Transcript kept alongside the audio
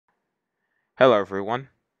Hello everyone,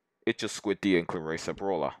 it's your Squid D and Clarissa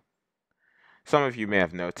Brawler. Some of you may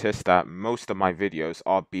have noticed that most of my videos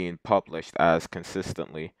are being published as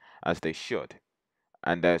consistently as they should,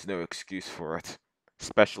 and there's no excuse for it,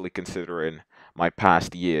 especially considering my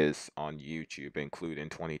past years on YouTube, including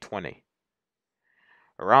 2020.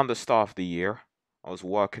 Around the start of the year, I was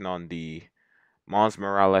working on the Miles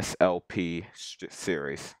Morales LP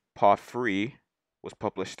series. Part 3 was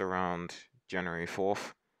published around January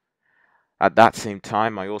 4th. At that same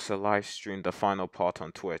time, I also live streamed the final part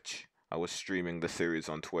on Twitch. I was streaming the series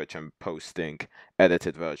on Twitch and posting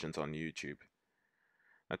edited versions on YouTube.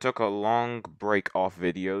 I took a long break off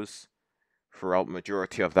videos throughout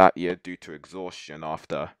majority of that year due to exhaustion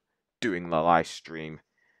after doing the live stream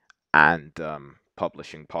and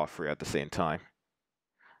publishing part 3 at the same time.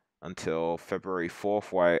 Until February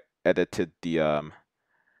 4th, where I edited the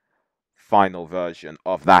final version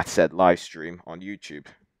of that said live stream on YouTube.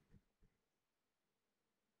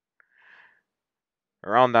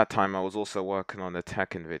 Around that time, I was also working on a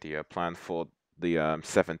Tekken video planned for the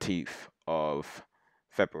 17th of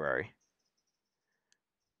February.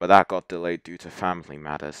 But that got delayed due to family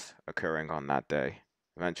matters occurring on that day.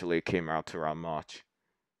 Eventually, it came out around March.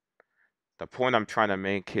 The point I'm trying to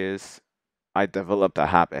make is I developed a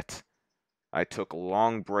habit. I took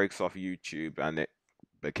long breaks off YouTube and it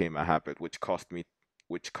became a habit which cost me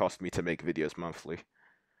to make videos monthly.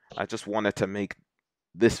 I just wanted to make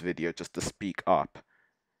this video just to speak up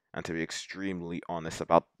and to be extremely honest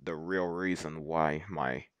about the real reason why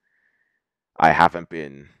I haven't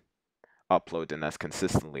been uploading as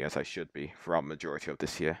consistently as I should be throughout majority of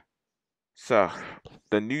this year. So,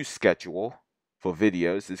 the new schedule for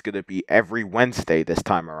videos is going to be every Wednesday this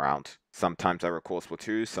time around. Sometimes I record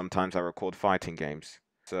Splatoon, sometimes I record fighting games.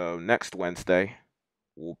 So next Wednesday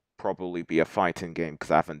will probably be a fighting game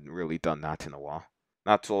because I haven't really done that in a while.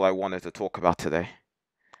 That's all I wanted to talk about today.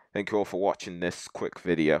 Thank you all for watching this quick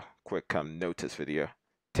notice video.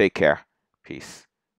 Take care. Peace.